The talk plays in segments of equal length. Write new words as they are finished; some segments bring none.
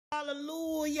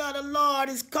Hallelujah. The Lord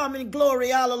is coming. Glory.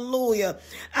 Hallelujah.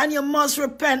 And you must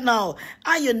repent now.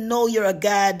 And you know you're a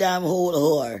goddamn old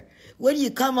whore. When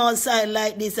you come outside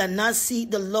like this and not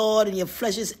seek the Lord and your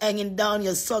flesh is hanging down,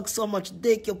 you suck so much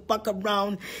dick, you fuck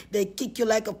around, they kick you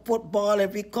like a football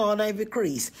every corner, every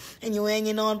crease. And you're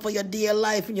hanging on for your dear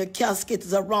life and your casket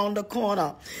is around the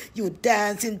corner. You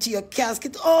dance into your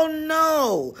casket. Oh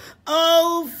no.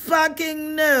 Oh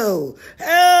fucking no.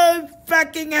 Oh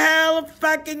fucking hell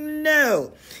fucking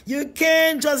no. You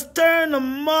can't just turn a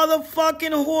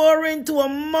motherfucking whore into a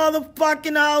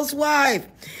motherfucking housewife.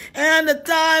 And the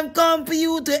time comes for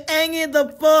you to hang it the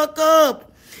fuck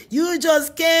up. You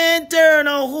just can't turn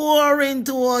a whore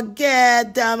into a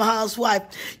goddamn housewife.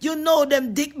 You know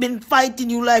them dick been fighting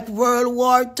you like World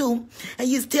War II. And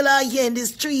you still out here in the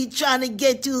street trying to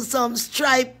get you some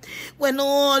stripe. When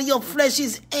all your flesh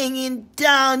is hanging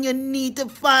down, you need to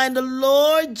find the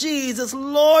Lord Jesus.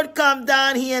 Lord, come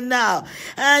down here now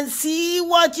and see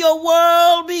what your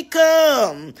world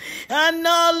become. And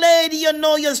now, lady, you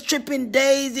know your stripping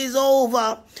days is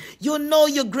over. You know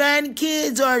your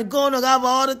grandkids are going to have a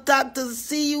heart attack to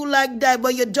see you like that,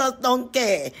 but you just don't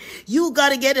care. You got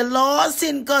to get a loss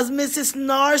in because Mrs.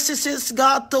 Narcissist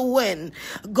got to win.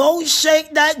 Go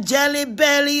shake that jelly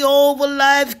belly over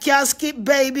life casket,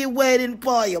 baby, waiting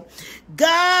for you.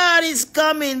 God is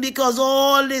coming because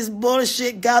all this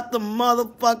bullshit got to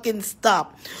motherfucking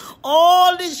stop.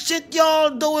 All this shit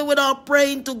y'all doing without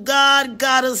praying to God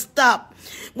gotta stop.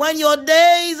 When your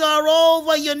days are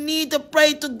over, you need to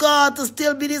pray to God to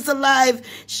still be this alive,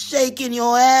 shaking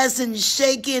your ass and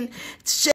shaking